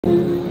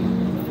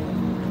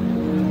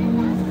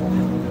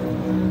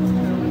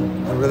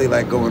really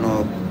like going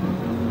off.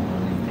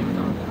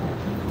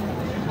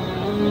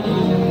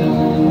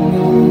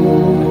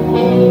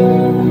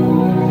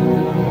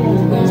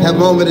 Let's have a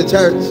moment of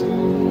church.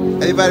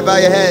 Everybody bow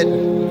your head.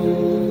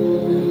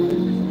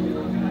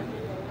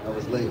 I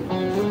was late.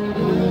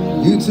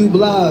 YouTube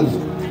Live,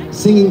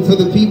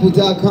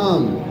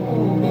 singingforthepeople.com.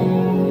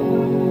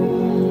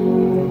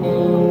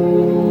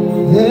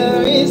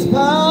 There is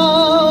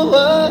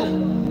power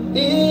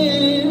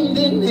in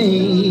the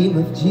name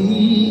of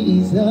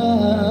Jesus.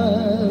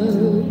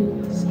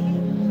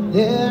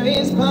 There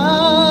is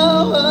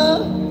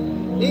power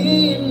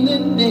in the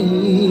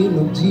name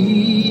of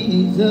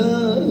Jesus.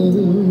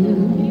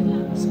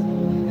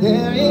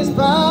 There is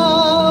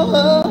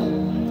power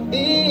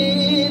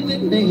in the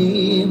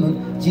name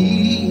of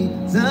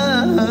Jesus.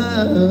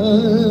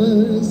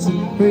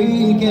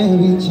 Break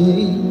every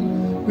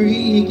chain,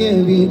 break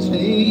every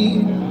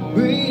chain.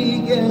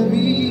 Break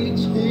every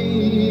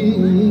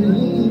chain,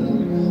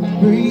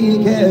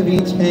 break every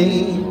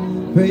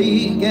chain,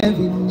 break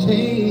every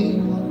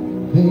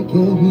chain, break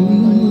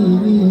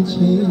every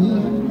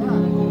chain.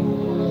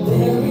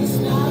 There is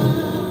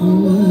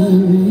power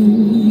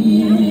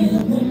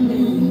in the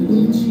name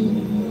of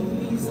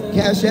Jesus.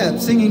 Cash App,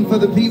 singing for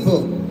the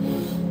people.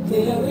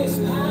 There is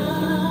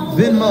power.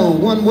 Venmo,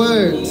 one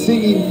word,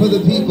 singing for the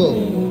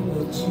people.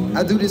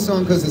 I do this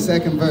song because the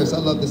second verse, I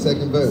love the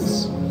second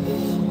verse.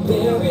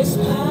 There is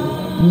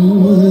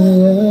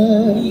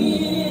power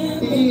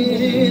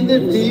in the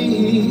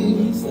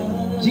name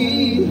of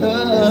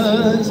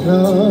Jesus.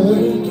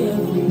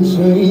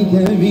 Break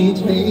every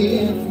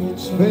chain,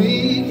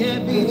 break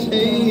every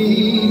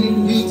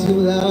chain. It's too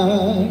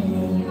loud.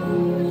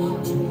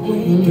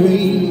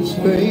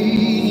 Break,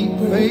 break,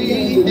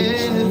 break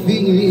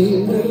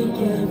every.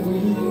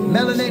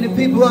 Melanated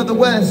people of the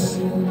West,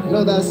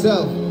 know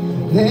thyself.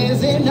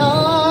 There's an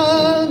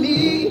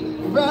army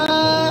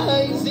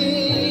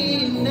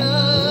rising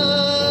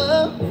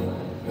up.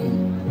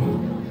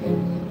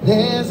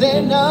 There's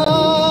an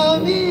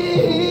army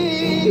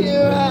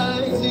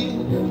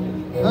rising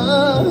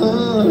up.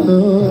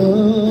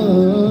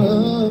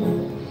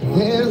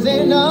 There's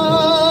an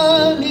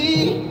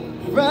army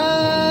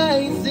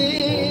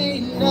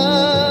rising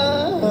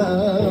up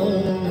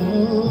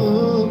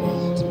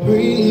to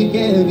break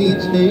every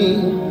chain,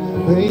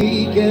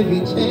 break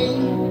every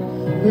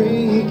chain,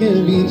 break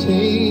every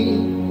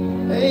chain.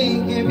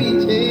 Break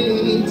every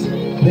chain,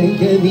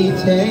 break every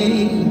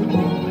chain,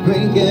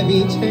 break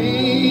every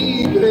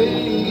chain,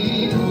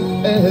 break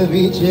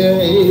every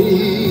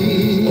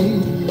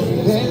chain.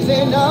 There's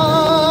an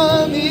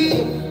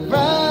army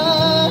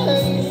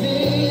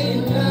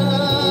rising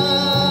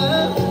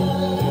up.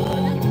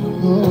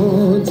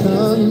 Oh,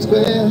 Times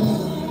Square,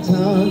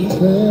 Times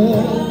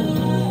Square.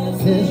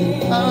 There's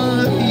an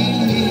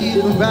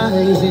army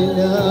rising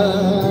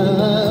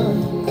up.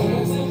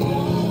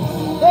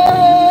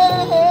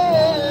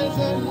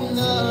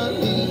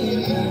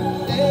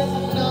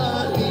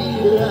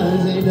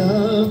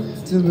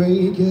 To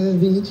break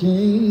every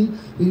chain,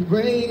 we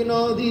breaking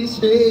all these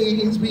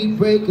chains, we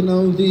breaking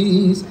all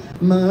these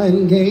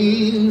mind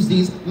games,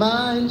 these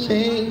mind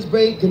chains,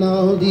 breaking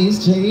all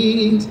these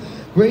chains,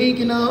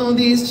 breaking all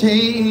these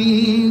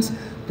chains,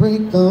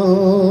 break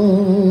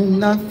on,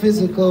 not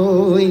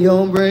physical in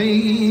your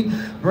brain,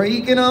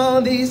 breaking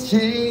all these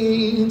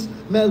chains,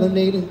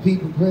 melanated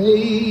people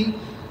break,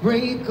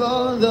 break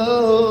all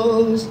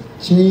those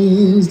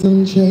chains,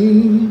 them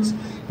chains,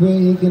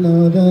 breaking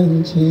all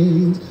them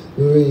chains.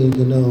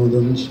 Breaking all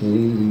them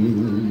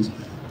chains,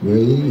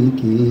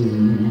 breaking.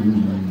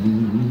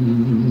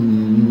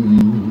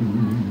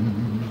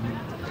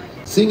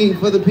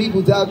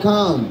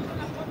 Singingforthepeople.com.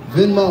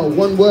 Venmo,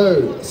 one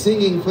word,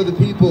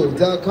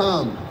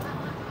 singingforthepeople.com.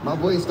 My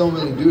voice don't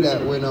really do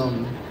that when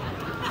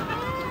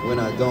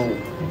I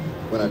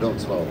don't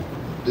smoke.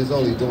 Just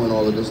only doing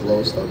all of this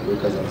low stuff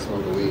because I'm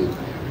smoking weed.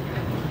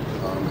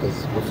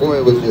 Because before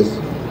it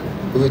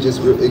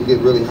get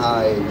really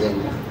high and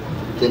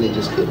then it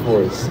just get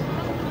hoarse.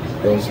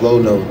 Those low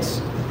notes,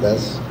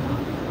 that's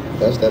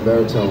that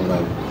baritone,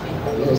 like,